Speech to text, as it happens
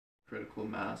critical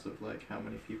mass of like how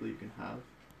many people you can have,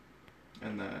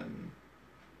 and then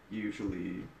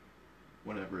usually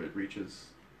whenever it reaches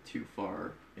too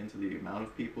far into the amount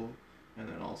of people, and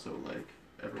then also like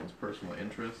everyone's personal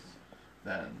interests,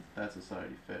 then that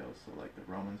society fails. So like the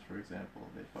Romans, for example,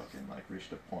 they fucking like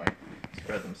reached a point,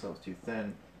 spread themselves too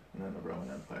thin, and then the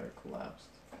Roman Empire collapsed.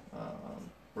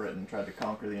 Britain tried to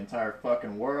conquer the entire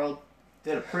fucking world,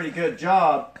 did a pretty good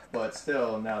job, but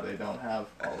still now they don't have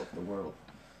all of the world.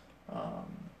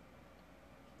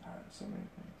 So many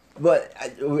things. But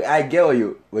I get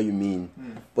what you mean.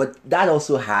 But that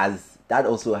also has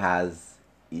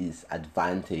its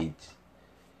advantage,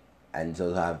 and it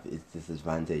also have its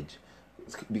disadvantage.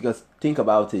 Because think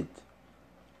about it.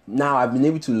 Now I've been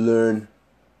able to learn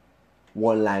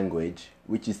one language,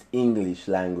 which is English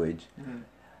language,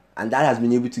 and that has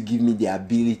been able to give me the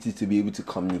ability to be able to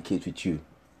communicate with you.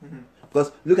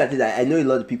 Because look at it, I know a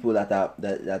lot of people that are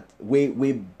that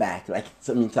way back, like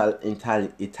some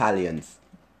Italians.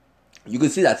 You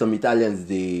could see that some Italians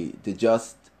they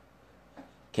just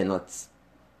cannot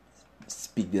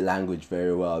speak the language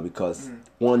very well because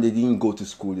one, they didn't go to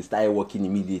school, they started working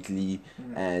immediately,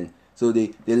 and so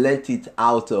they learnt it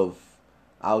out of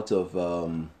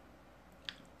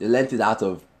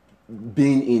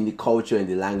being in the culture and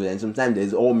the language, and sometimes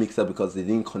there's all mixed up because they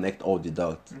didn't connect all the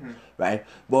dots, right?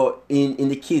 But in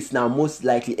the case now, most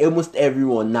likely almost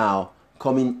everyone now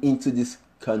coming into this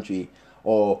country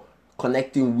or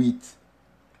connecting with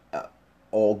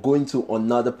or going to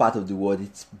another part of the world,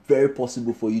 it's very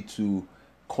possible for you to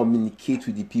communicate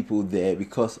with the people there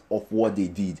because of what they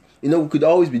did. You know, we could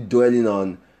always be dwelling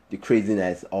on the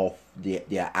craziness of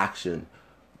their action,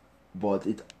 but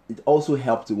it also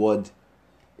helped the world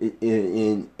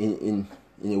in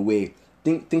a way.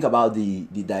 Think about the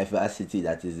diversity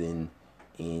that is in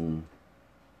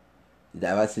the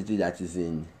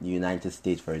United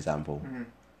States, for example.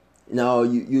 Now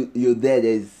you're there.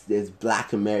 There's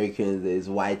Black Americans, there's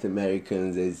White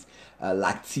Americans, there's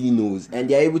Latinos, and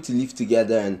they're able to live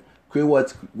together and create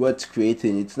what's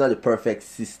creating. It's not a perfect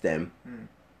system,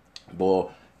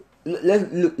 but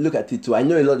let's look at it too. I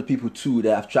know a lot of people too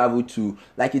that have traveled to,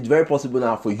 like, it's very possible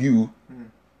now for you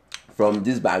from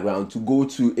this background to go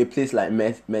to a place like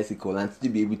Mexico and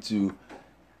still be able to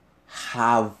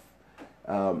have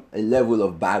a level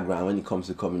of background when it comes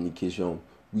to communication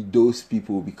with those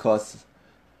people because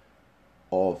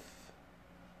of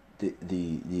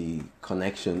the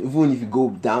connection. Even if you go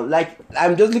down, like,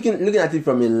 I'm just looking at it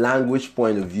from a language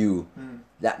point of view.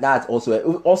 That's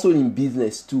also in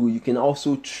business too. You can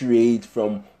also trade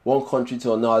from one country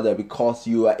to another because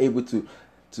you are able to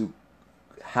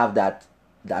have that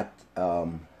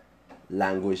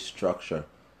language structure,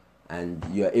 and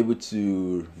you are able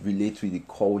to relate with the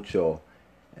culture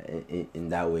in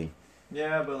that way.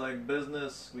 Yeah, but like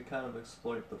business, we kind of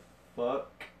exploit the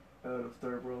fuck out of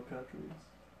third world countries.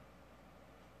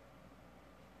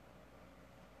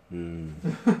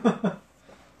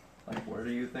 Like, where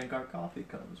do you think our coffee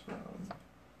comes from?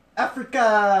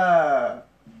 Africa!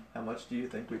 How much do you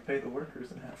think we pay the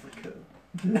workers in Africa?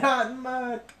 Not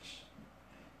much!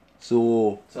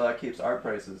 So that keeps our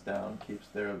prices down, keeps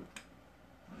their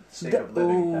state of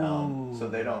living down, so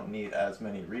they don't need as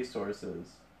many resources.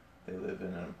 They live in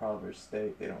an impoverished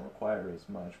state, they don't require as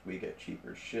much, we get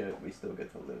cheaper shit, we still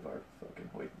get to live our fucking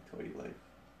hoity-toity life.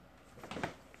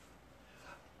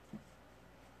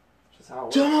 Just how it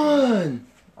works. John!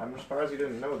 I'm surprised you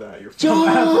didn't know that. You're from John!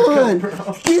 Africa,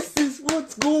 bro. This is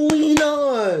what's going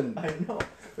on! I know.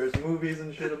 There's movies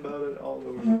and shit about it all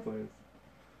over the place.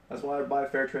 That's why I buy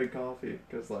fair trade coffee,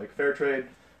 because like fair trade,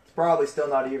 it's probably still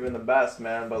not even the best,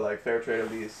 man, but like fair trade, at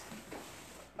least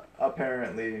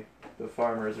apparently the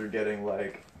farmers are getting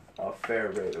like a fair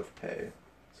rate of pay.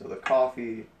 So the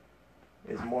coffee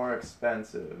is more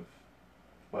expensive,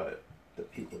 but the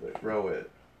people that grow it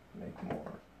make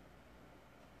more.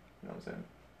 You know what I'm saying?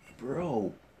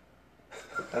 Bro.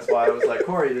 That's why I was like,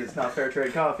 Corey, it's not fair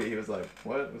trade coffee. He was like,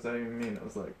 what does that even mean? I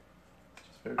was like, it's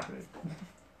just fair trade.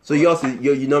 So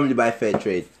you normally buy fair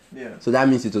trade. Yeah. So that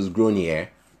means it was grown here.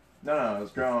 No, it was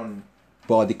grown.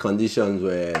 But the conditions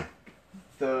were.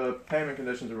 The payment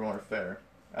conditions were more fair.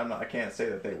 I can't say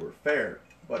that they were fair,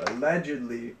 but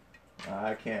allegedly,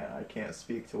 I can't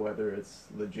speak to whether it's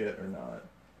legit or not.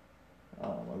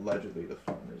 Allegedly, the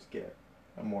farmers get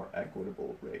a more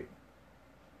equitable rate.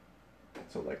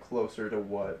 So like closer to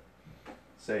what,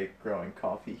 say, growing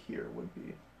coffee here would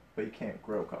be, but you can't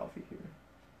grow coffee here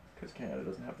because Canada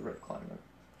doesn't have the right climate.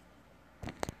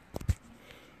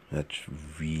 That's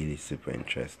really super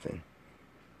interesting.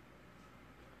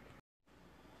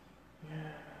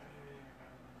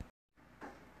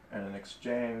 And in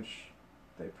exchange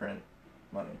they print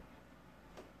money.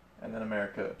 And then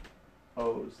America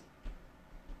owes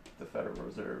the Federal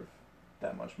Reserve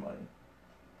that much money.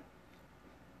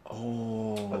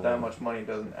 Oh. But that much money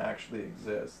doesn't actually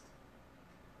exist.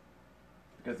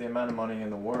 Because the amount of money in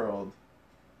the world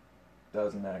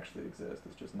doesn't actually exist.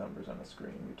 It's just numbers on a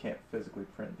screen. We can't physically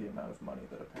print the amount of money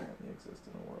that apparently exists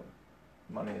in the world.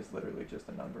 Money is literally just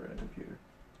a number in a computer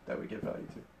that we give value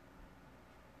to.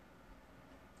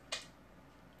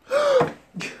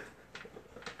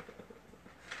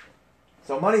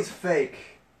 So money's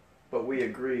fake, but we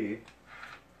agree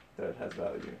that it has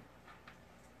value.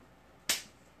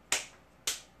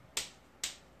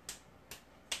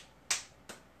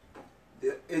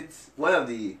 It's one of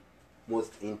the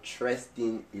most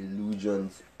interesting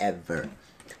illusions ever.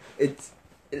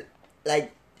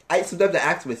 Like, I sometimes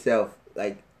ask myself,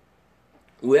 like,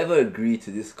 whoever agreed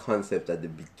to this concept at the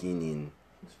beginning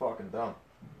It's fucking dumb.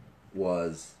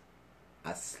 was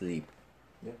asleep.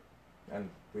 Yeah. And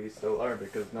we still are,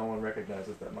 because no one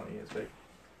recognizes that money is fake.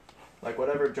 Like,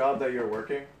 whatever job that you're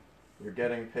working, you're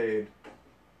getting paid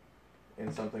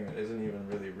in something that isn't even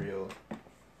really real,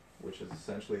 which is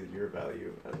essentially your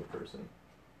value as a person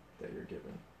that you're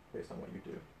given based on what you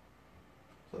do.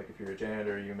 So, like, if you're a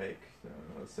janitor, you make,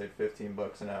 let's say,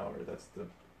 $15 an hour. That's the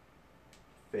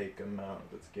fake amount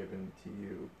that's given to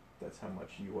you. That's how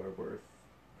much you are worth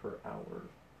per hour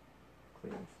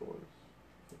cleaning floors.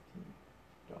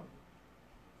 $15.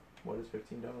 What is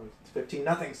 $15? It's 15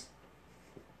 nothings.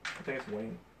 I think it's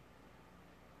Wayne.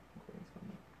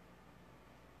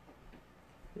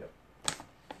 Yep.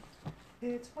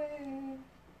 It's Wayne.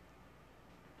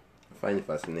 I find it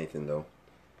fascinating, though.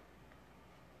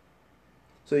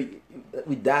 So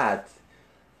with that,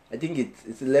 I think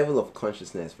it's a level of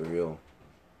consciousness for real.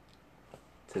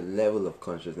 It's a level of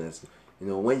consciousness. You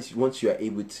know, once you are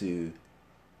able to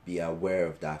be aware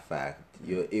of that fact,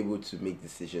 you're able to make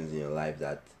decisions in your life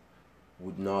that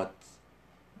would not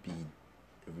be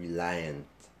reliant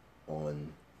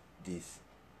on this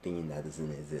thing that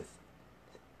doesn't exist.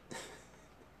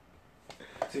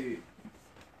 See,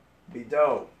 be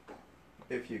dope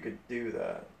if you could do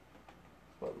that,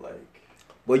 but like.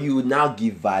 But you would now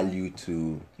give value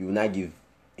to, you would not give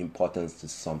importance to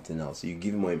something else. You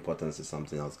give more importance to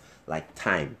something else, like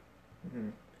time. Mm-hmm.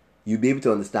 You'll be able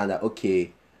to understand that,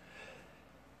 okay,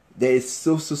 there is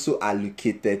so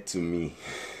allocated to me.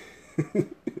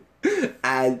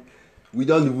 And we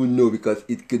don't even know, because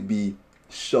it could be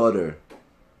shorter.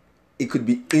 It could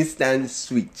be instant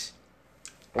switch.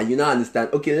 And you now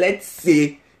understand, okay, let's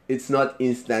say it's not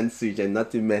instant switch and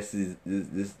nothing messes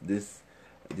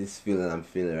this feeling I'm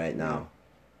feeling right now.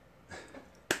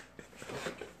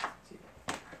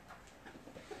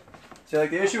 See, like,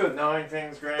 the issue with knowing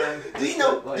things, Grand. Do you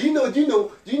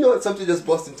know something just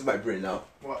burst into my brain now?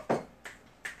 What?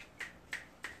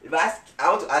 I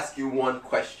want to ask you one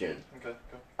question. Okay,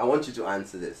 go. I want you to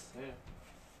answer this. Yeah.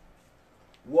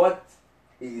 What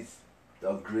is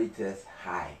the greatest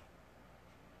high?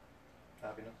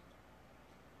 Happiness.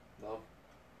 Love.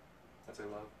 I'd say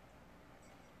love.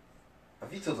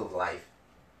 Have you thought of life?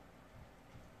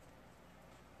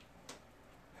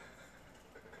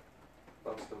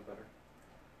 Love's still better.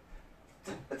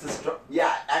 It's a strong.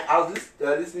 Yeah, I was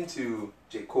listening to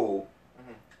J. Cole,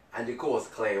 and J. Cole was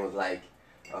clear. It was like,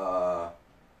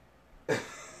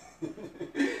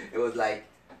 it was like,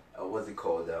 what's it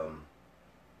called?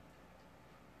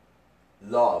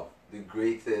 Love, the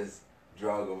greatest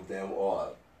drug of them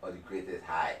all, or the greatest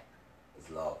high, is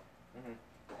love.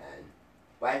 And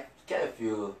but I kind of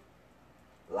feel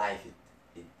life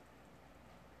it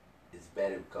is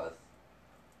better because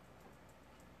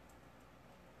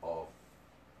of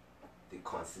the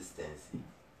consistency.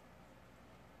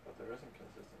 But there isn't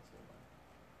consistency in life.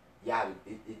 Yeah,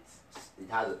 it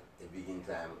has a beginning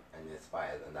time and it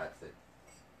expires, and that's it.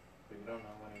 But you don't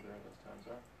know when either of those times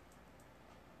are.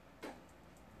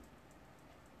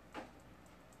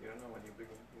 You don't know when you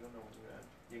begin. You don't know when you end.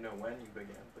 You know when you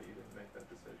began, but you didn't make that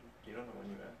decision. You don't know when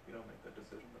you end. You don't make that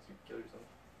decision unless you kill yourself.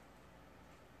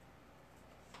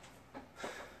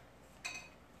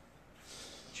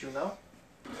 But you know?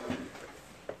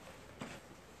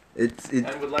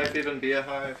 And would life even be a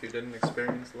high if you didn't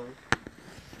experience love?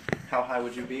 How high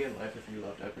would you be in life if you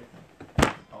loved everything?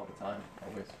 All the time,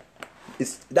 always.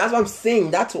 That's what I'm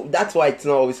saying. That's why it's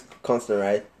not always constant,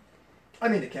 right? I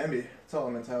mean, it can be. It's all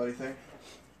a mentality thing.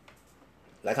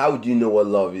 Like, how would you know what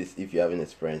love is if you haven't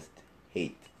experienced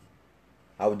hate?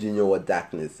 How would you know what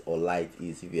darkness or light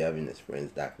is if you haven't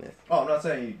experienced darkness? Oh, I'm not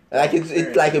saying you. Like,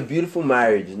 it's like a beautiful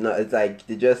marriage. No, it's like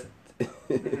they just.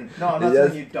 No, I'm not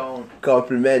saying you don't.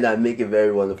 Complement and make a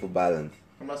very wonderful balance.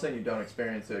 I'm not saying you don't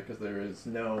experience it, because there is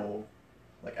no,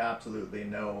 like, absolutely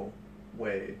no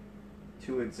way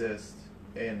to exist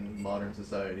in modern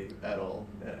society at all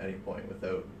at any point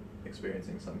without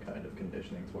experiencing some kind of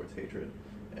conditioning towards hatred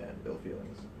and ill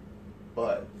feelings.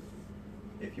 But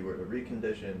if you were to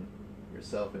recondition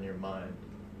yourself and your mind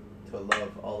to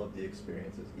love all of the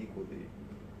experiences equally,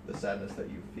 the sadness that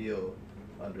you feel,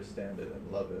 understand it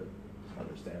and love it,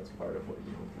 understand it's part of what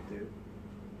you need to do.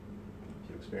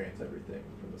 To experience everything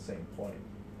from the same point,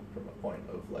 from a point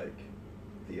of, like,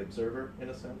 the observer, in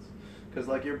a sense. Because,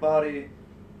 like, your body,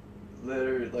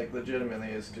 legitimately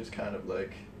is just kind of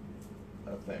like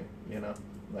a thing, you know?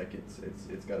 Like,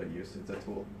 it's got a use, it's a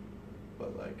tool.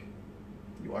 But, like,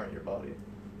 you aren't your body.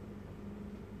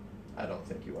 I don't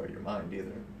think you are your mind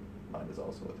either. Mind is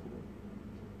also a tool.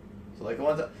 So, like, the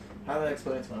one time, how did I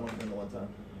explain it to my one friend the one time?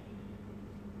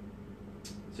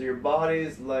 So your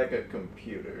body's like a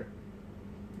computer.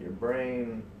 Your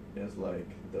brain is like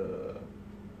the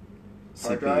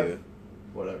hard CPU. drive?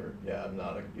 Whatever. Yeah, I'm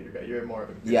not a computer guy. You're more of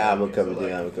a computer Yeah, guy. I'm a So, computer.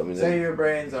 like, I'm a computer. say your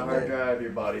brain's a hard Yeah. drive,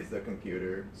 your body's the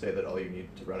computer. Say that all you need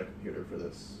to run a computer for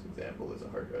this example is a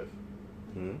hard drive.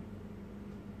 Hmm?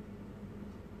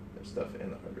 There's stuff in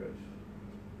the hard drive.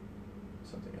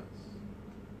 Something else.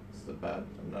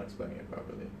 I'm not explaining it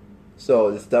properly. So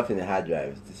the stuff in the hard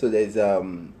drive. So there's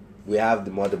we have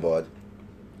the motherboard,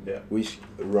 Yeah. which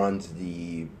runs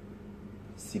the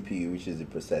CPU, which is the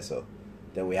processor.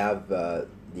 Then we have the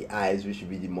eyes, which should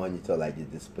be the monitor, like the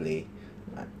display,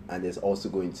 and there's also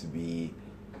going to be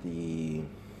the.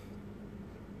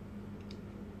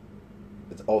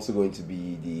 It's also going to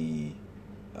be the.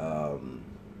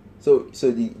 So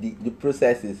the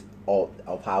process is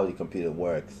of how the computer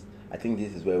works. I think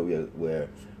this is where we're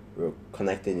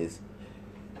connecting is.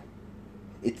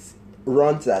 It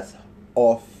runs as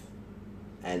off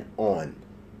and on.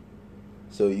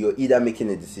 So you're either making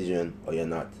a decision or you're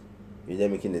not. You're either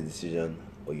making a decision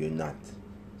or you're not.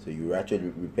 So you're actually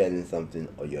repelling something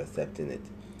or you're accepting it.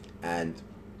 And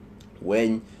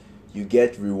when you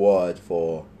get reward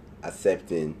for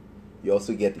accepting, you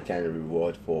also get the kind of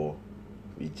reward for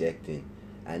rejecting.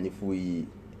 And if we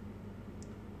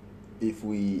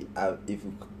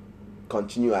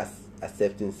continue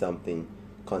accepting something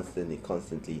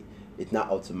constantly, it now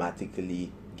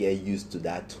automatically get used to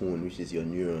that tone, which is your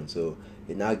neuron. So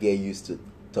it now get used to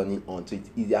turning on, so it's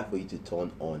easier for you to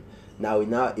turn on. Now it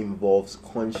now involves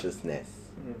consciousness.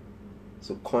 Mm.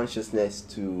 So consciousness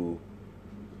to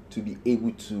be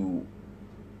able to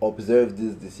observe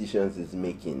these decisions it's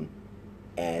making,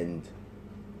 and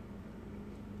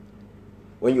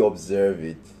when you observe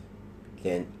it,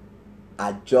 then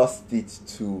adjust it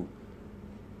to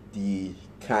the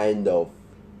kind of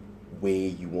way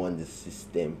you want the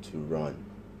system to run.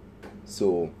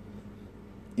 So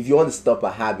if you want to stop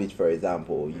a habit, for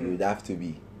example, you would have to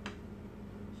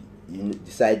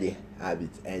decide the habit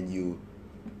and you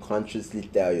consciously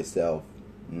tell yourself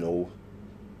no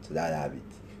to that habit.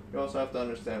 You also have to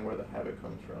understand where the habit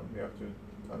comes from. You have to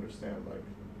understand, like,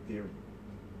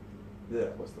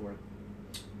 what's the word?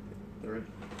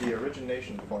 The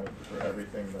origination point for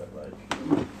everything that, like,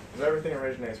 because everything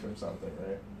originates from something,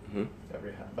 right? Mm-hmm.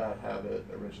 Every bad habit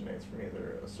originates from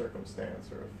either a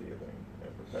circumstance or a feeling,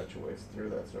 and perpetuates through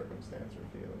that circumstance or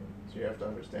feeling. So you have to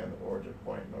understand the origin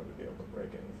point in order to be able to break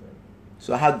anything.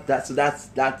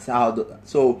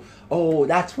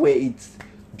 That's where it's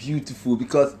beautiful,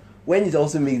 because when it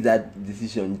also makes that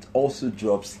decision, it also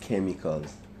drops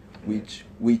chemicals, which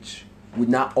would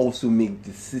not also make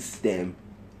the system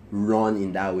run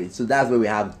in that way. So that's where we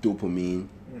have dopamine,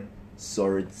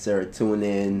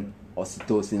 serotonin,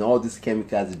 oxytocin, all these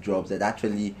chemicals it drops that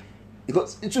actually,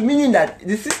 because it's meaning that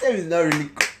the system is not really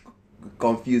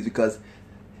confused, because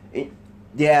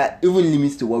there are even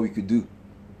limits to what we could do.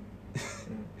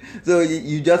 So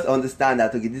you just understand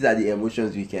that, okay, these are the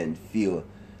emotions you can feel,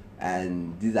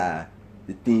 and these are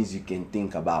the things you can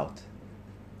think about.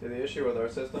 So the issue with our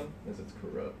system is it's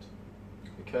corrupt,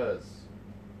 because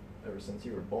ever since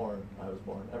you were born, I was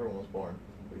born, everyone was born,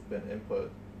 we've been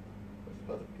input with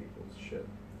other people's shit.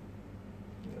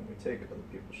 And then we take other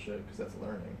people's shit because that's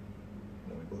learning. And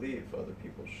then we believe other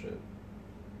people's shit.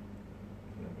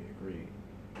 And then we agree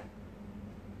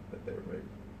that they're right.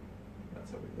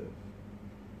 That's how we live.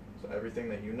 So everything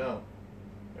that you know,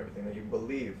 everything that you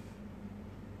believe,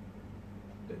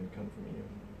 didn't come from you.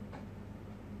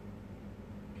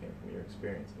 It came from your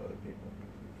experience of other people.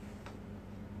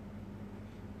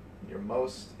 Your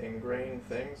most ingrained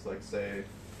things, like, say,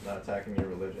 not attacking your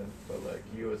religion, but like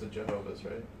you as a Jehovah's,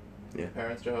 right? Yeah.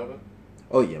 Parents Jehovah?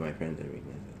 Oh yeah, my parents are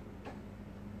recognized that.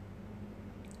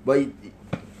 But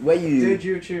when you Did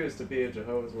you choose to be a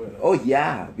Jehovah's Witness? Oh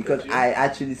yeah, because you? I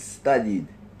actually studied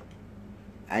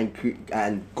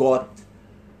and got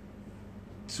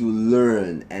to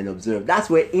learn and observe. That's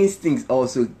where instincts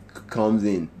also comes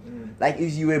in. Like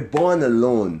if you were born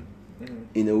alone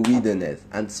in a wilderness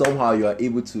and somehow you are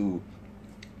able to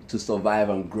survive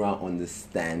and grow and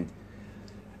understand,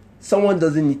 someone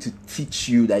doesn't need to teach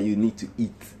you that you need to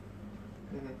eat.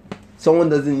 Someone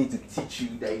doesn't need to teach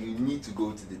you that you need to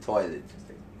go to the toilet.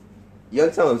 You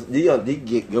understand?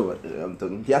 I'm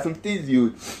talking. There are some things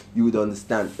you would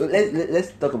understand.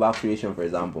 Let's talk about creation, for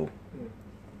example.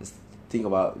 Let's think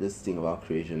about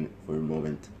creation for a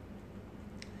moment.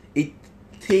 It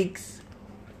takes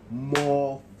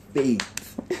more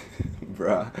faith,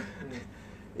 bruh.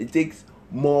 It takes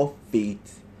more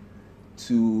faith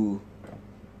to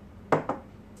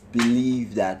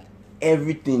believe that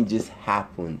everything just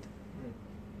happened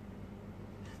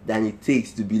than it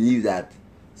takes to believe that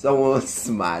someone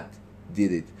smart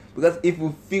did it. Because if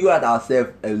we figure out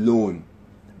ourselves alone,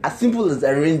 as simple as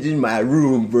arranging my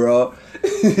room, bro,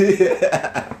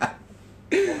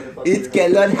 it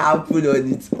cannot happen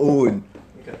on its own.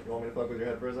 Okay, you want me to fuck with your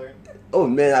head for a second? Oh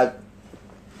man,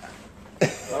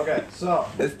 Okay, so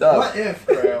let's stop. What if,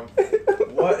 Graham?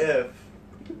 What if?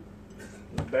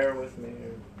 Bear with me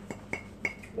here.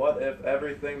 What if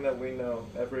everything that we know,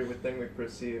 everything we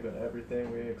perceive, and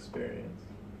everything we experience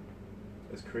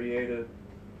is created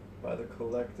by the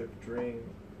collective dream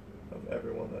of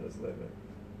everyone that is living?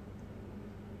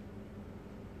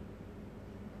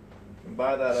 And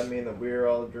by that I mean that we are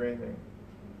all dreaming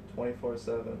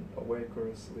 24/7, awake or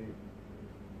asleep.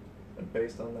 And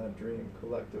based on that dream,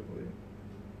 collectively,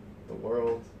 the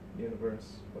world,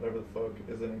 universe, whatever the fuck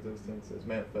is in existence is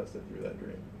manifested through that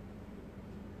dream.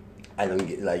 I don't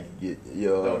get you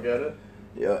Don't get it?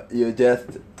 you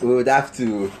just we would have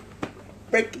to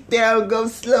break it down, go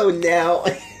slow now.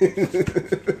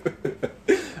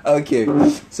 Okay,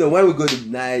 so when we go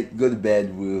to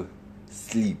bed, we'll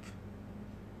sleep,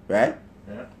 right?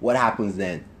 Yeah. What happens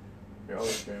then? You're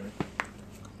always dreaming.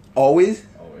 Always?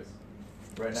 Always.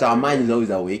 Right now. So our you're mind is dreaming. always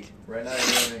awake? Right now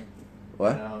you're dreaming.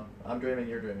 What? Right now, I'm dreaming,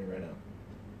 you're dreaming right now.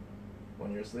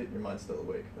 When you're asleep, your mind's still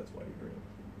awake. That's why you dream.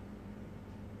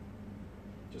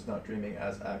 Just not dreaming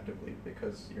as actively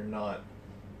because you're not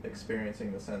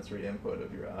experiencing the sensory input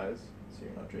of your eyes, so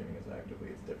you're not dreaming as actively.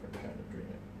 It's a different kind of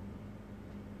dreaming.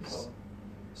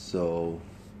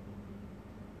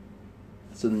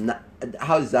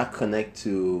 How does that connect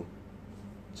to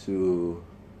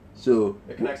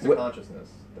it connects to consciousness.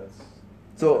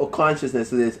 So consciousness,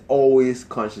 so there's always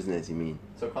consciousness, you mean?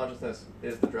 So consciousness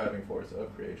is the driving force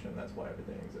of creation. That's why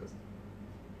everything exists.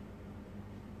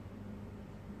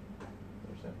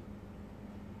 Understand?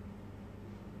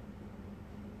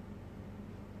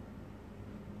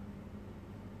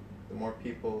 The more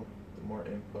people, the more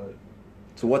input.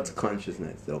 So what's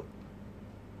consciousness, though?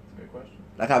 That's a good question.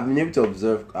 Like I've been able to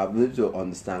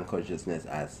understand consciousness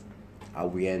as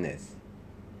awareness.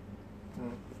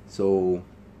 So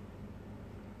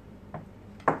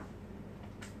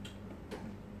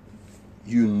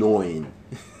you knowing.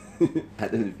 I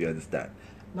don't know if you understand.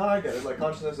 No, I get it. Like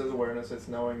consciousness is awareness. It's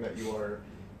knowing that you are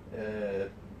an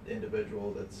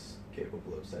individual that's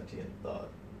capable of sentient thought.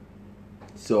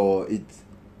 So it's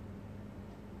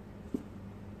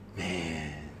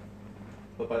man.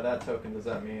 But by that token, does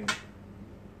that mean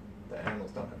that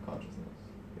animals don't have consciousness?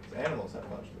 Because animals have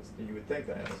consciousness. You would think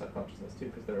that animals have consciousness too,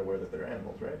 because they're aware that they're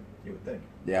animals, right? You would think.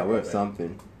 They're aware of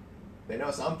something. They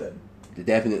know something. They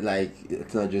definitely, like,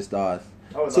 it's not just us.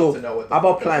 I would love to know what. How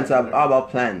about plants? How about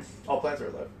plants? All plants are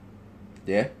alive.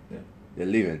 Yeah. Yeah. They're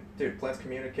living. Dude, plants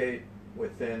communicate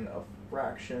within a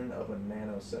fraction of a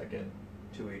nanosecond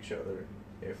to each other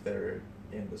if they're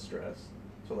in distress.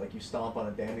 So, like, you stomp on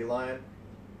a dandelion,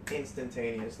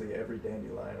 instantaneously every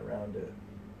dandelion around it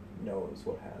knows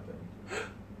what happened.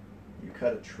 You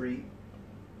cut a tree,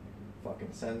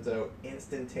 fucking sends out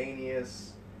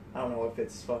instantaneous, I don't know if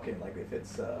it's fucking, like, if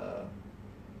it's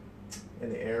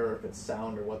in the air or if it's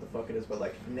sound or what the fuck it is, but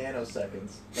like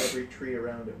nanoseconds, every tree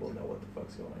around it will know what the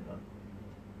fuck's going on.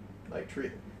 Like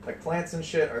plants and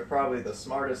shit are probably the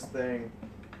smartest thing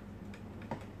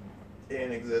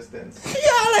in existence.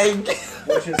 Yeah, like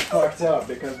which is fucked up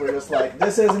because we're just like,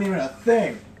 this isn't even a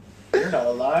thing. You're not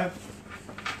alive.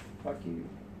 Fuck you.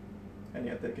 And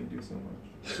yet they can do so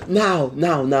much. Now.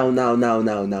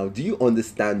 Do you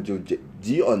understand, Joe? Do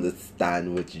you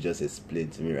understand what you just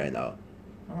explained to me right now?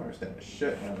 I don't understand this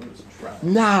shit, man. I'm just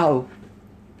trying. Now,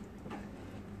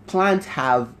 plants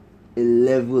have a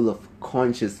level of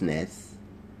consciousness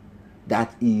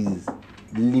that is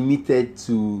limited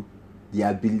to the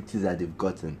abilities that they've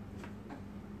gotten.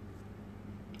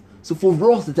 So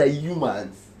for us that are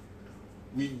humans,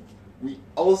 we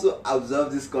also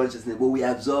absorb this consciousness, but we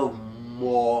absorb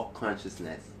more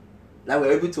consciousness. Like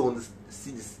we're able to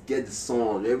see this, get the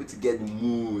sun, we're able to get the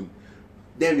moon.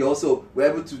 Then we're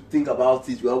able to think about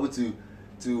it. We're able to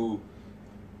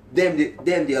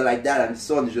they're like that, and the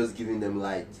sun is just giving them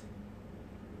light.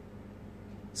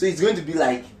 So it's going to be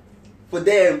like for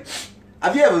them.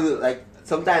 Have you ever like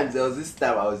sometimes there was this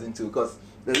time I was into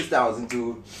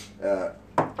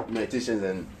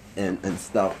meditations and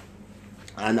stuff,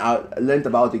 and I learned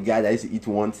about a guy that used to eat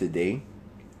once a day.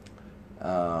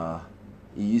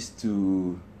 He used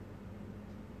to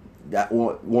that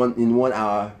one in 1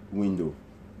 hour window,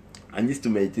 and used to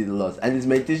meditate a lot. And his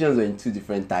meditations were in 2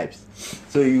 different types.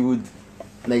 So he would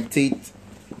meditate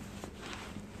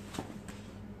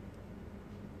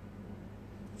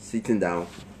sitting down.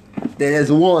 Then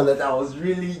there's one that I was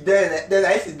really then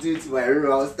I used to do it to my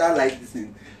room. I would stand like this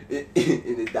in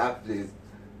a dark place,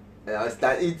 and I would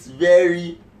stand. It's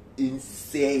very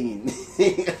insane.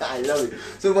 I love it.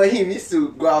 So for him, he used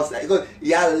to go outside because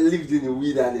he had lived in the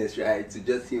wilderness, right? So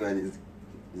just him and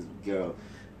his girl,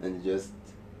 and he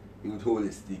would hold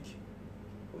a stick,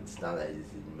 would stand like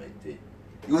this and meditate.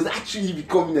 He was actually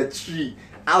becoming a tree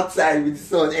outside with the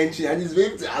sun entering, and he's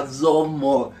able to absorb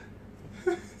more.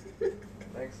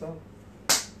 Makes sense.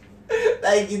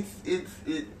 Like it's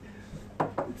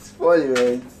funny,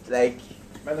 man. It's like,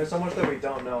 Man, there's so much that we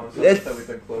don't know, and so much that we've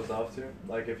been closed off to.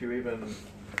 Like, if you even,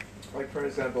 like, for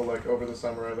example, like, over the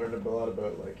summer I learned a lot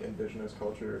about, like, indigenous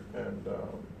culture and,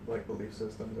 like, belief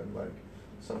systems and, like,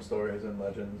 some stories and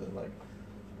legends and, like,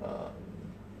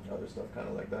 other stuff kind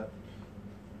of like that.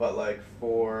 But, like,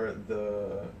 for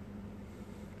the...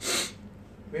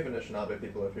 We have Anishinaabe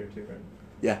people up here, too, right?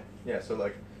 yeah. Yeah, so,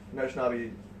 like,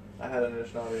 Anishinaabe... I had an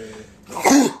Anishinaabe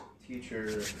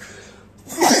teacher...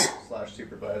 /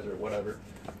 supervisor, whatever.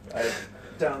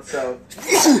 Down south.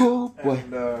 Oh boy.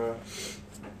 And,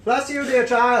 bless you, dear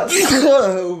child! Jesus!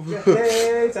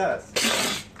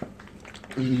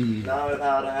 Now I've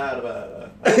had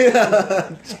about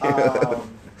it.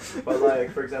 But, like,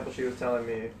 for example, she was telling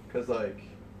me, because, like,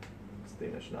 it's the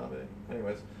Anishinaabe.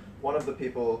 Anyways, one of the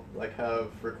people, like,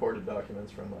 have recorded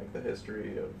documents from, like, the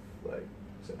history of, like,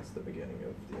 since the beginning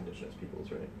of the indigenous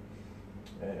peoples, right?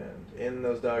 And in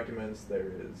those documents,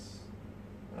 there is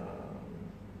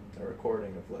a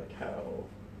recording of like how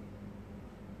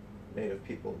Native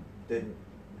people didn't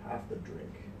have to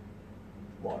drink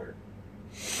water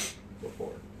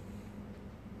before.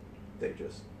 They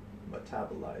just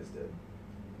metabolized it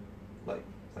like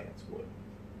plants would.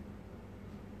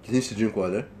 You need to drink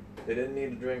water? They didn't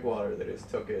need to drink water, they just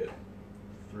took it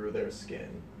through their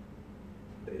skin.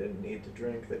 They didn't need to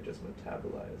drink, they just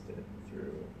metabolized it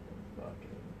through their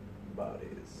fucking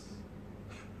bodies.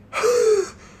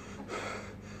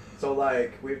 So,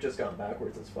 like, we've just gone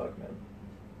backwards as fuck, man.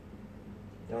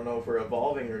 I don't know if we're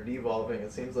evolving or devolving.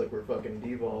 It seems like we're fucking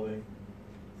devolving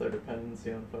with our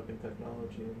dependency on fucking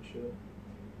technology and shit.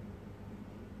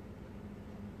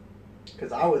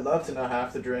 Because I would love to not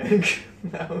have to drink.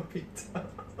 That would be tough.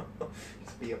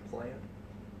 Just be a plant.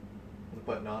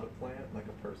 But not a plant, like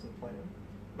a person plant.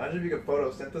 Imagine if you could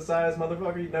photosynthesize,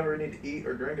 motherfucker. You'd never need to eat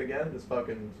or drink again. Just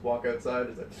fucking walk outside.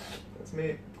 Just like, that's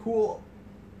me. Cool.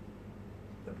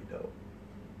 That'd be dope.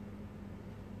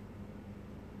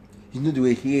 You know, they were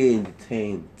here in the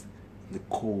tent, in the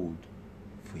cold,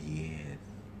 for years.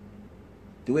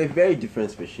 They were a very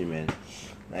different species, man.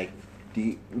 Like,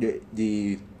 it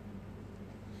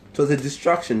was a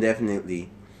destruction,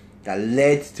 definitely, that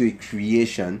led to a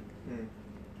creation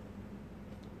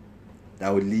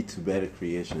that would lead to better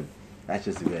creation. That's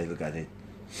just the way I look at it.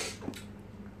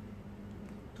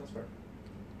 That's fair.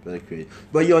 Better creation.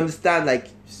 But you understand, like,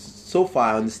 so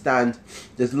far I understand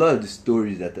there's a lot of the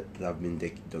stories that have been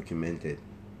documented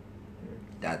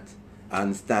that I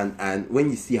understand, and when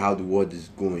you see how the world is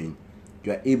going,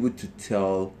 you're able to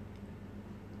tell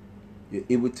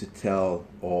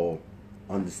or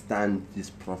understand these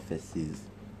prophecies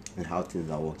and how things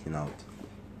are working out.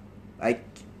 Like,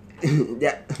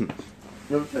 yeah.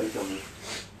 Let me tell you something.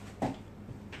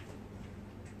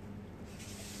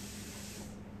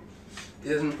 It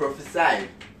doesn't prophesy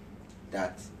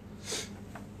that.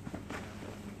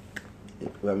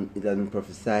 It doesn't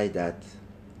prophesy that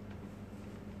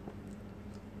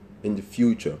in the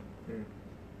future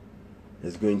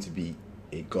there's going to be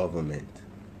a government,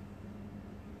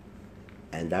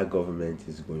 and that government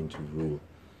is going to rule.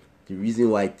 The reason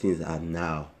why things are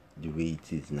now the way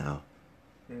it is now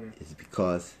is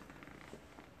because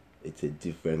it's a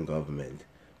different government.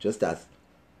 Just as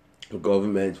a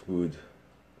government would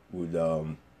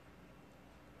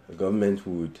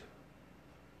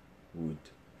would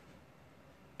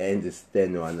end its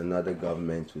tenure and another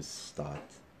government would start.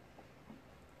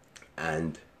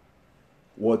 And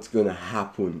what's going to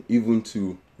happen even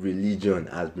to religion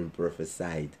has been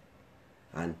prophesied.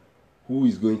 And who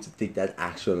is going to take that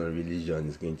action on religion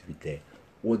is going to be there.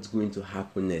 What's going to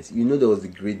happen next? You know there was the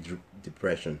Great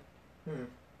Depression.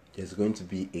 There's going to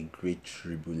be a great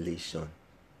tribulation.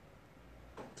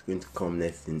 It's going to come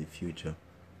next in the future.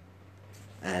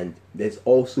 And there's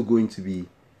also going to be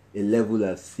a level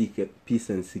of peace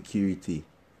and security.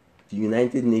 The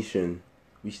United Nations,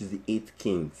 which is the 8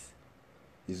 kings,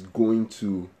 is going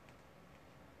to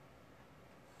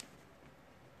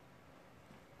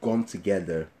come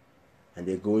together and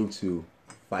they're going to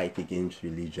fight against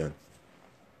religion.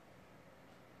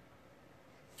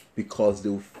 Because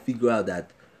they'll figure out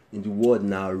that in the world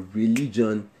now,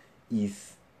 religion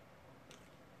is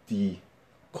the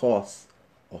cause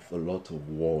of a lot of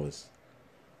wars.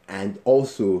 And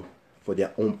also for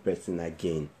their own person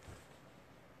again.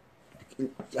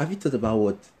 Have you thought about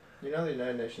what? You know the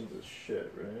United Nations is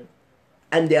shit, right?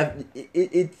 And they have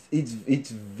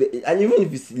and even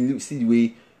if you see the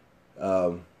way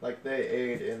like they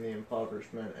aid in the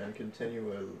impoverishment and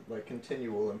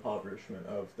continual impoverishment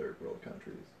of third world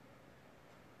countries.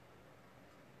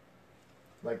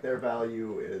 Like their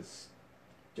value is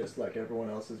just like everyone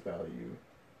else's value,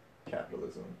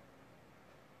 capitalism.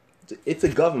 It's a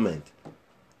government.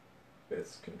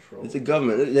 It's control. It's a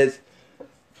government. There's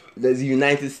the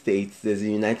United States, there's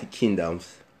the United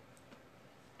Kingdoms,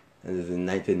 and there's the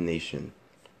United Nations.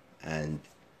 And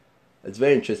it's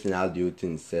very interesting how the whole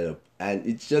thing is set up. And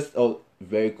it's just all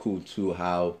very cool too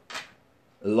how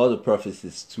a lot of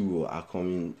prophecies too are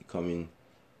coming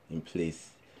in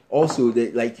place. Also,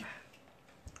 they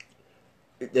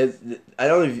there's I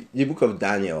don't know if the book of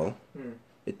Daniel.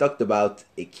 It talked about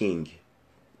a king.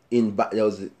 There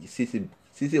was a city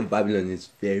of Babylon is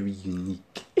very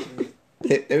unique.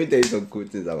 Let me tell you some cool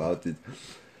things about it.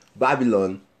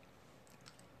 Babylon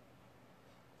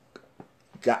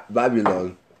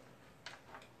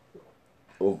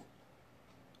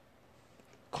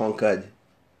conquered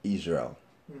Israel.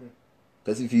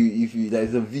 Because if you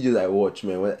there's a video that I watched,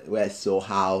 man, where I saw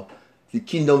how the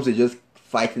kingdoms were just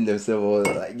fighting themselves.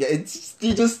 Like it's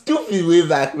just stupid way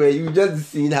back, man. You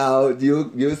just seen how the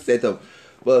whole setup.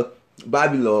 But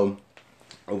Babylon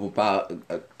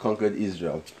conquered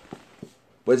Israel.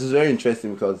 But it was very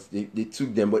interesting because they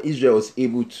took them, but Israel was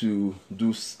able to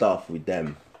do stuff with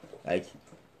them. Like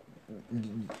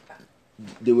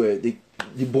the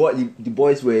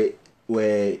boys were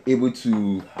able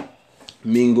to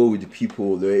mingle with the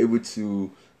people. They were able to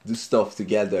do stuff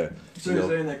together. So you're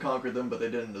saying they conquered them, but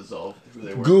they didn't dissolve who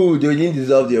they were? Good, they didn't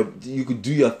dissolve you could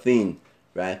do your thing,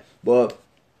 right? But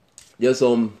there's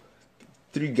some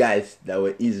 3 guys that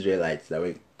were Israelites that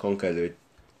were conquered. There were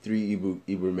 3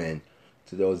 Hebrew men.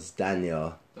 So there was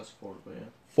Daniel. That's 4, but yeah.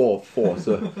 4.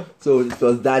 So it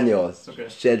was Daniel, okay.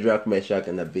 Shadrach, Meshach,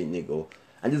 and Abednego.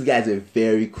 And these guys were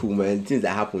very cool, man. Things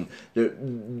that happened.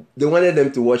 They wanted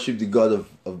them to worship the god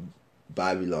of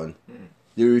Babylon.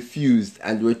 They refused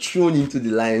and they were thrown into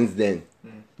the lion's den.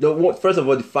 First of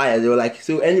all, the fire. They were like,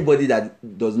 so anybody that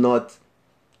does not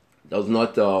do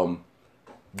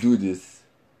this,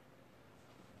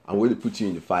 I'm going to put you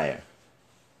in the fire.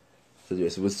 So they were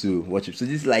supposed to worship. So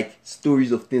these like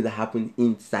stories of things that happened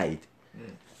inside.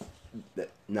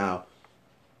 Now,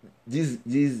 these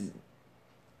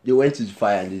they went to the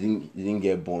fire and they didn't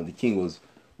get burned. The king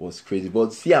was crazy.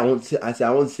 But see, I want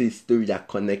to say a story that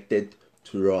connected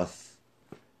to us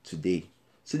today.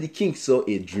 So the king saw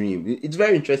a dream. It's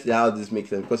very interesting how this makes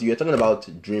sense because you're talking about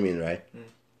dreaming, right?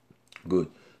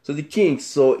 Good. So the king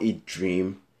saw a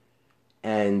dream,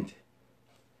 and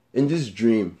in this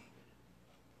dream,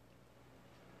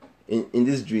 it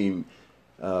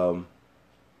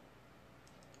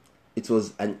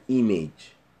was an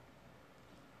image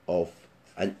of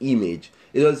an image.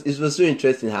 It was so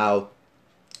interesting how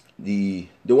they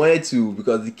wanted to,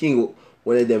 because the king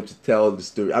wanted them to tell the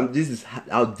story. This is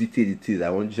how detailed it is. I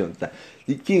want you to understand.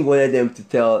 The king wanted them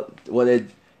to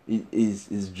wanted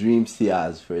his dream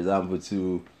seers, for example,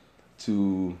 to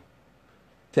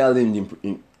tell him the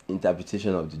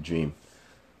interpretation of the dream.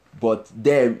 But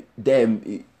them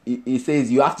he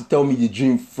says you have to tell me the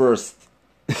dream first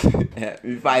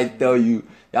if I tell you.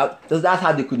 That's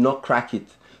how they could not crack it.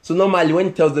 So normally when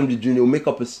he tells them the dream, he'll make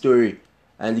up a story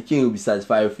and the king will be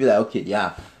satisfied. He'll feel like, okay,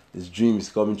 yeah, this dream is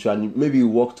coming true, and maybe he'll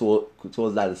walk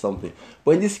towards that or something.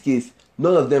 But in this case,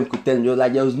 none of them could tell him.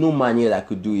 There was no man here that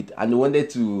could do it, and they wanted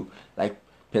to like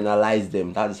penalize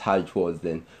them. That is how it was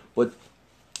then. But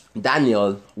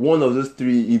Daniel, one of those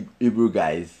 3 Hebrew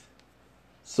guys,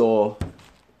 saw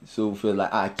So feel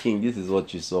like, king, this is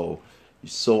what you saw. You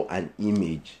saw an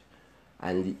image,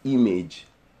 and the image,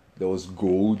 there was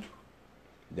gold,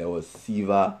 there was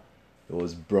silver, there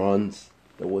was bronze,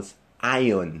 there was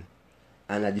iron,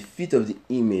 and at the feet of the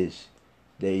image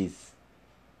there is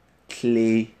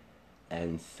clay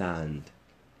and sand.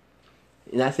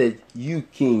 And I said, you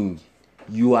king,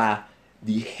 you are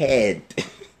the head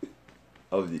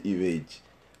of the image,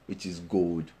 which is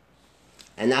gold.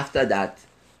 And after that,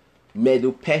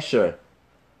 Medo-Persia,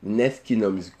 the next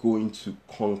kingdom, is going to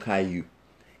conquer you.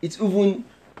 It's even,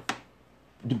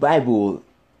 the Bible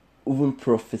even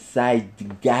prophesied the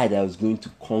guy that was going to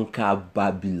conquer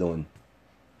Babylon,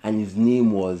 and his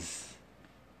name was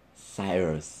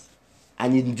Cyrus.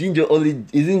 And it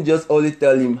didn't just only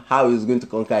tell him how he was going to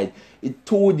conquer it. It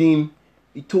told him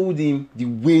the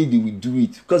way they would do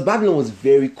it, because Babylon was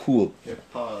very cool. Okay,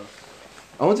 pause.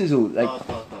 I want you to like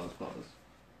Pause.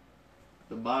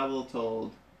 The Bible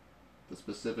told the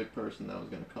specific person that was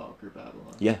going to conquer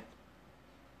Babylon. yeah.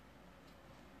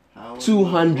 How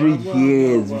 200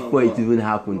 years before it even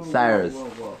happened, Cyrus.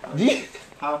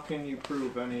 How can you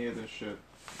prove any of this shit?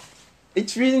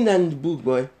 It's written in the book,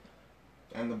 boy.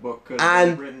 And the book could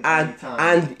have been written any time.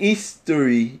 And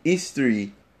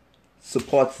history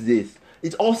supports this.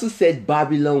 It also said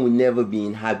Babylon will never be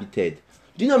inhabited.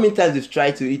 Do you know how many times they've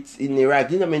tried to? It's in Iraq.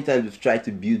 Do you know how many times they've tried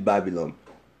to build Babylon?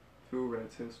 Who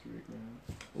writes history, man?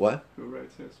 What? Who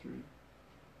writes history?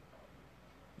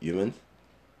 Humans?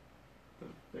 The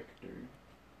victor.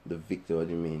 The victor. What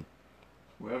do you mean?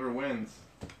 Whoever wins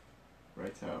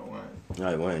writes how it went.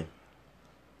 Right, why?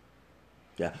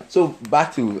 Yeah. So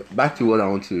back to what I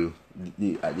want to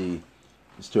the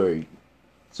story.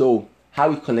 So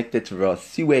how it connected to us.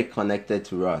 See where it connected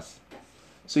to us.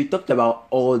 So he talked about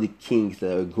all the kings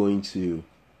that are going to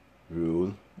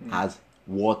rule as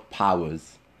world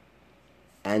powers.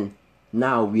 And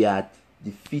now we are at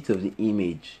the feet of the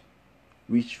image,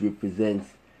 which represents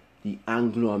the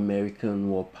Anglo-American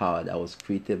world power that was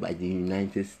created by the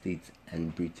United States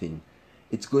and Britain.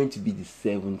 It's going to be the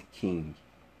seventh king.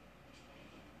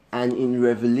 And in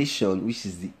Revelation, which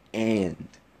is the end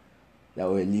that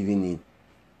we're living in,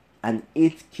 an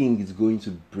eighth king is going to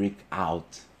break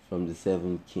out from the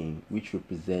seventh king, which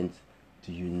represents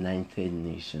the United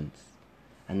Nations.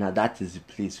 And now that is the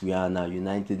place we are now.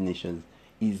 United Nations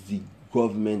is the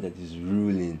government that is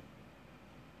ruling,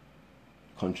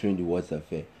 controlling the world's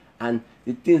affair. And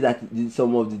the things that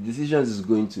some of the decisions is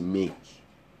going to make,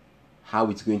 how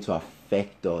it's going to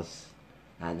affect us,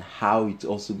 and how it's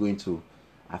also going to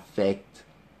affect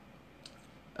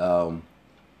so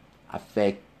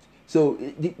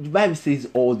the Bible says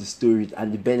all the stories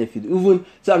and the benefit. Even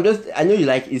so, I know you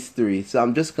like history, so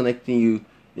I'm just connecting you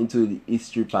into the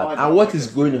history part and what is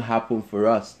going to happen for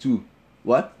us too.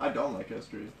 What? I don't like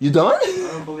history. You don't? I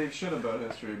don't believe shit about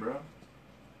history, bro. You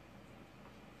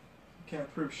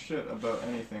can't prove shit about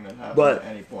anything that happened at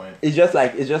any point. It's just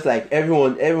like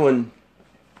everyone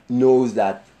knows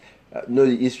that know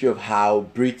the history of how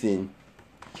Britain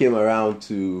came around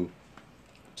to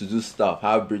do stuff.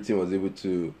 How Britain was able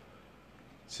to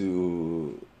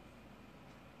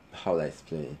how will I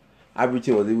explain? How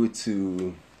Britain was able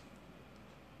to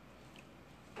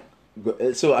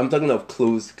go, so I'm talking of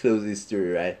close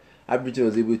history, right? How Britain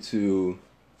was able to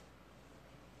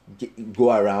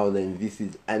go around and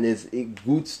visit, and there's a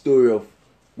good story of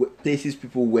places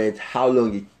people went, how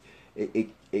long a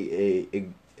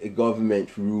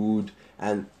government ruled,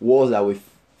 and wars that were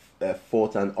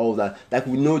fought and all that. Like,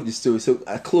 we know the story. So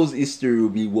a close history will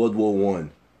be World War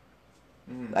One.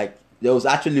 Like, there was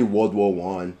actually World War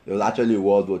One. There was actually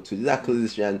World War Two. These are close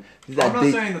history, and these I'm are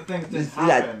not saying the things didn't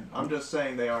happen. I'm just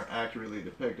saying they aren't accurately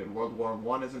depicted. World War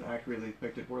One isn't accurately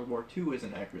depicted. World War Two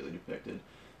isn't accurately depicted.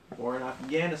 War in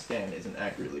Afghanistan isn't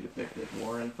accurately depicted.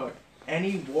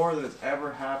 Any war that has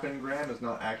ever happened, Graham, is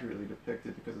not accurately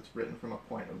depicted because it's written from a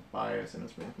point of bias and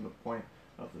it's written from the point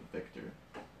of the victor.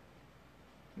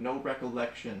 No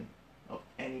recollection of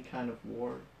any kind of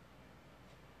war.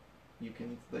 You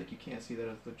can't see that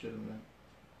as legitimate.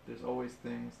 There's always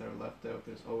things that are left out.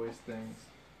 There's always things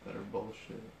that are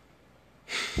bullshit.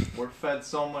 We're fed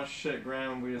so much shit,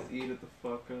 Graham. We just eat it the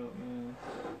fuck up, man.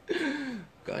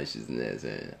 Consciousness,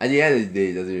 man. At the end of the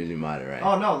day, it doesn't really matter, right?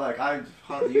 Oh no, like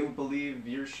you believe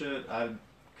your shit. I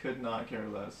could not care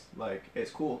less. Like,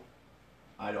 it's cool.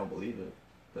 I don't believe it.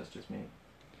 That's just me.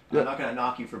 I'm not gonna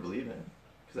knock you for believing it,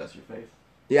 because that's your faith.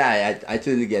 Yeah, I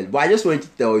totally get it. But I just wanted to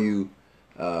tell you,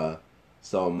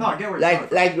 some no, I get where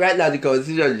like right now the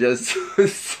conversation is just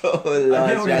so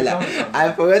lost right now.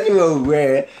 I forgot even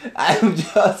where. I'm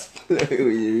just playing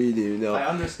with you, really, you know. I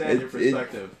understand your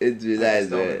perspective. It's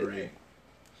realized, I still man. agree.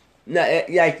 No,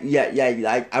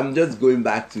 like I'm just going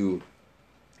back to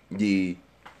the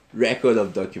record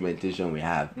of documentation we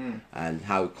have and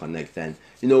how it connects, and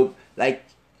like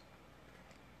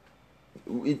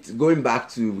it's going back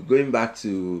to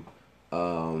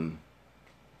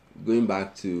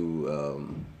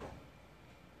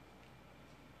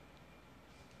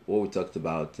what we talked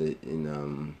about in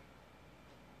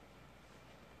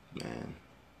man.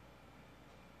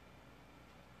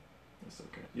 It's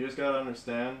okay. You just gotta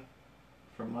understand,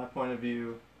 from my point of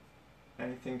view,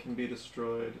 anything can be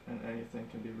destroyed and anything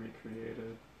can be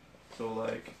recreated. So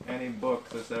like any book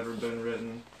that's ever been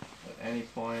written at any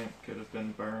point could have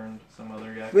been burned. Some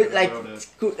other guy could But have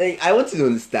wrote it. I want you to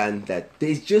understand that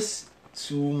there's just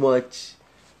too much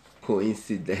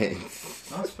coincidence.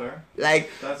 That's fair. Like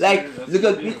That's look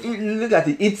your at view. look at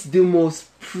it. It's the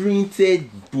most printed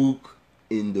book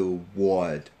in the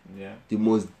world. Yeah. The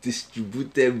most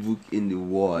distributed book in the Who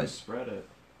world. spread it?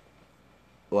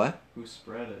 What? Who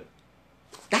spread it?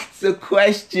 That's the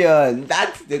question.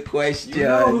 That's the question. You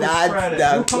know who That's spread it. the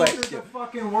Who conquered question. the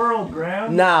fucking world,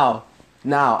 Graham? Now,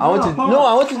 I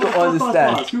want you to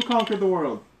understand. Pause. Who conquered the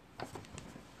world?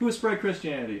 Who spread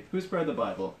Christianity? Who spread the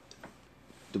Bible?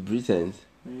 The Britons.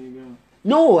 There you go.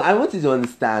 No, I want you to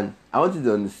understand.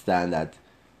 That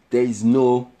there is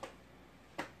no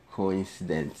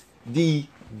coincidence. The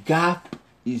gap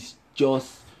is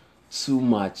just too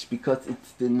much because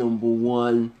it's the number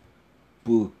one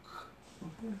book.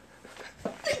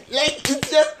 Like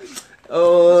it's just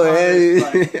There's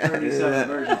like 37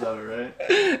 versions of it, right?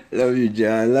 Love you,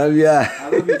 John. Love ya. I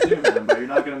love you too, man, but you're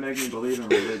not gonna make me believe in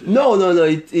religion. No.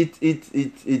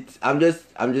 It's. I'm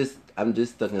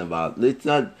just talking about. It's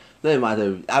not a matter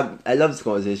of. I love this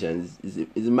conversation.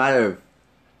 It's a matter of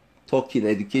talking,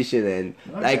 education, and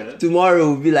I like get it. tomorrow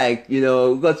will be like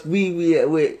because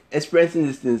we're expressing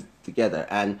these things together,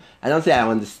 and I don't say I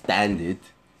understand it.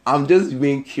 I'm just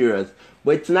being curious,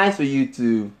 but it's nice for you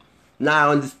to. Now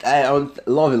I understand. I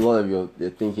love a lot of your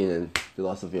thinking and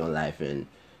philosophy on life, and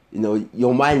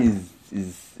your mind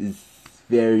is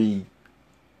very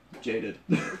Jaded.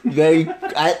 very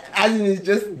as in it's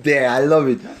just there. I love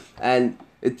it, and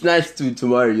it's nice to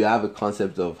tomorrow you have a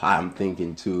concept of how I'm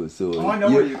thinking too. So Oh, I know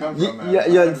where you come from, man. You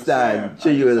I understand. I,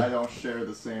 Sure, I don't share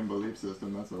the same belief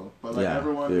system, that's all. But like Yeah,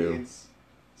 everyone true. needs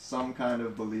some kind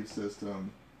of belief system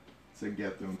to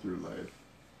get them through life.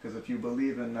 Because if you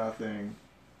believe in nothing,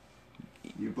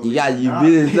 you believe in you nothing.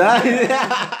 believe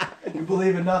that. You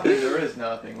believe in nothing, there is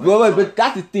nothing. Like, but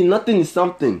that's the thing. Nothing is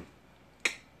something.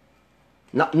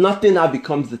 Nothing now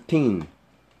becomes the thing.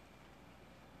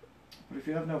 But if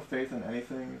you have no faith in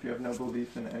anything, if you have no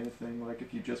belief in anything, like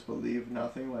if you just believe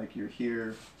nothing, like you're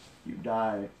here, you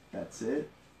die, that's it.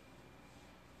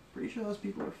 Pretty sure those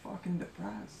people are fucking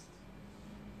depressed.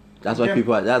 That's why Yeah.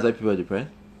 people are depressed.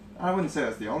 I wouldn't say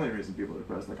that's the only reason people are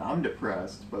depressed. Like, I'm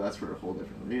depressed, but that's for a whole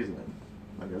different reason.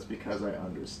 Like, that's because I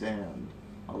understand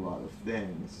a lot of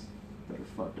things that are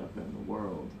fucked up in the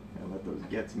world and let those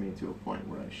get to me to a point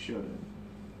where I shouldn't.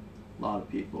 A lot of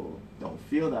people don't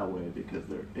feel that way because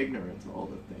they're ignorant to all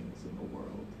the things in the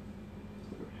world.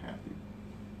 So they're happy.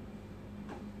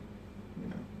 You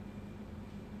know?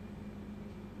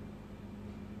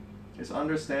 It's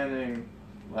understanding,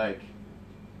 like,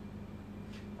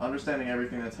 understanding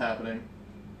everything that's happening.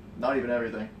 Not even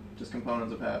everything, just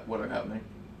components of what are happening.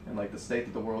 And, like, the state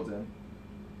that the world's in.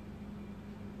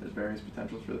 There's various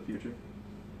potentials for the future.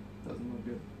 Doesn't look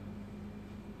good.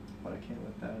 But I can't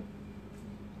let that...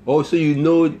 Oh, so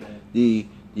the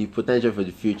potential for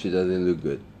the future doesn't look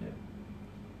good. Yeah.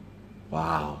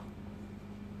 Wow.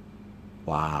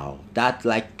 That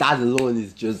alone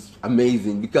is just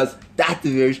amazing because that's a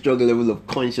very strong level of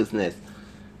consciousness.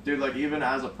 Dude, like, even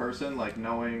as a person, like,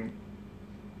 knowing...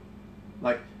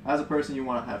 Like, as a person, you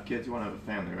want to have kids, you want to have a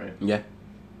family, right? Yeah.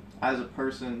 As a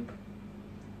person,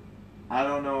 I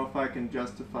don't know if I can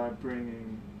justify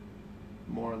bringing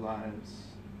more lives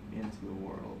into the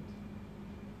world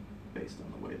based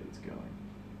on the way that it's going.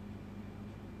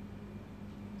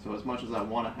 So as much as I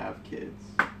want to have kids,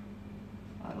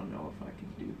 I don't know if I can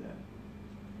do that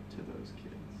to those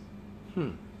kids.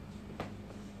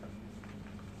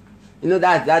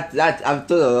 That I've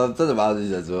thought about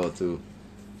this as well too.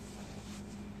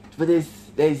 But there's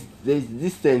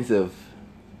this sense of.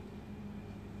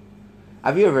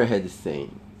 Have you ever heard this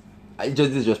saying? I've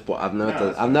never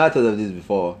thought of this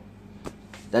before.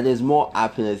 That there's more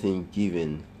happiness in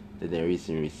giving than there is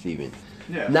in receiving.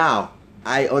 Yeah. Now,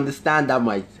 I understand that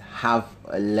might have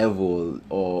a level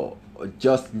or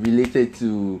just related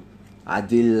to our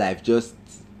daily life, just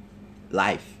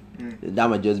life. That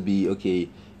might just be, okay,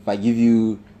 if I give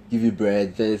you give you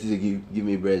bread, tendency to give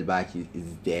me bread back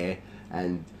is there,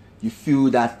 and you feel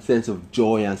that sense of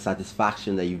joy and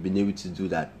satisfaction that you've been able to do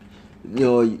that. You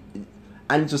know,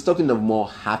 and it was talking of more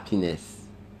happiness.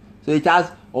 So it has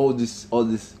all this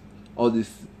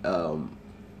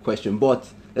question, but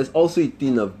there's also a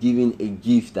thing of giving a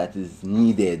gift that is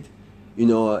needed. You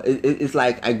know, it's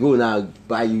like I go now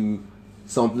buy you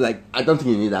something, like I don't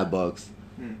think you need that box.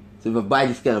 So if I buy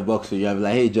this kind of box for you, I'll be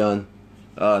like, hey John,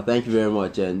 thank you very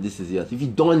much, and this is yours. If you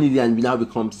don't need it and it now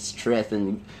becomes stress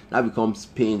and it now becomes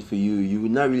pain for you, you will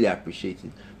not really appreciate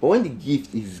it. But when the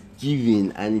gift is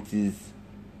given and it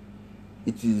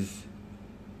is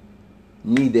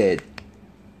needed,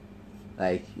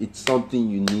 like it's something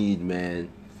you need, man.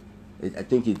 I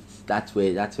think that's where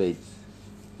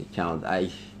it counts.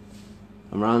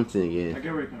 I'm ranting again. I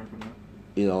get where you're coming from now.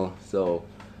 You know, so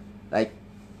like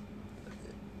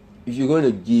if you're going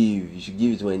to give, you should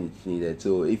give it when it's needed.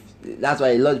 So if that's why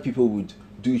a lot of people would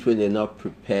do it when they're not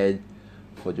prepared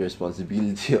for the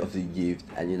responsibility of the gift,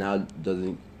 and it now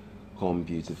doesn't come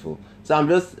beautiful. So I'm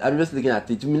just looking at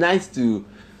it. It would be nice to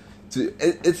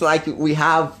it's like we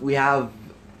have we have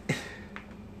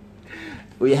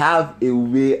a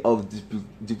way of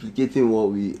duplicating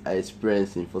what we are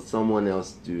experiencing for someone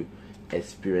else to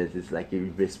experience. It's like a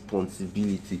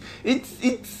responsibility. It's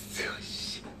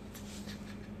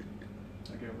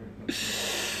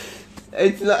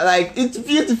it's not like, it's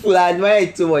beautiful. I admire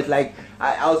it so much. Like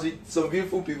I was with some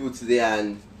beautiful people today,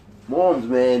 and moms,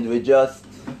 man, were just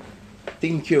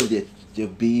taking care of their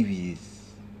babies.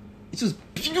 It was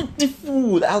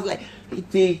beautiful. I was like,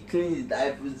 they clean the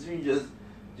diapers, really just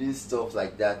doing stuff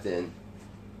like that, and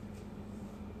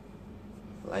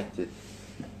I liked it.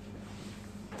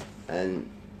 And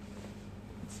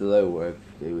it's a lot of work.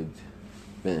 They would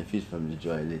benefit from the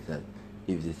joy later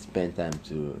if they spend time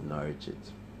to nourish it.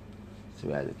 That's the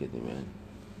way I look at it, man.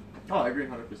 Oh, I agree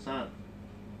 100%.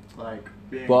 Like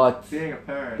being a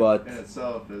parent in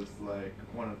itself is like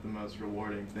one of the most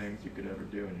rewarding things you could ever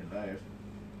do in your life,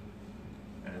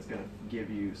 and it's gonna give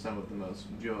you some of the most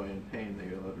joy and pain that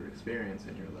you'll ever experience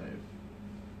in your life.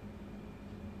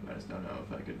 I just don't know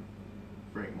if I could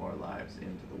bring more lives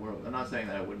into the world. I'm not saying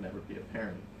that I would never be a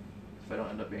parent. If I don't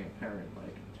end up being a parent,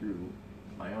 like through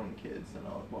my own kids, then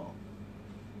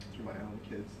through my own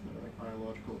kids, they're like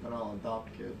biological, then I'll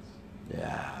adopt kids.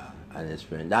 Yeah, and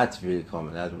experience. That's really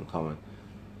common. That's been common.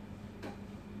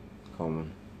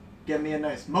 Get me a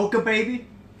nice mocha baby.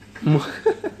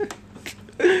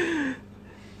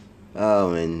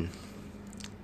 Oh man.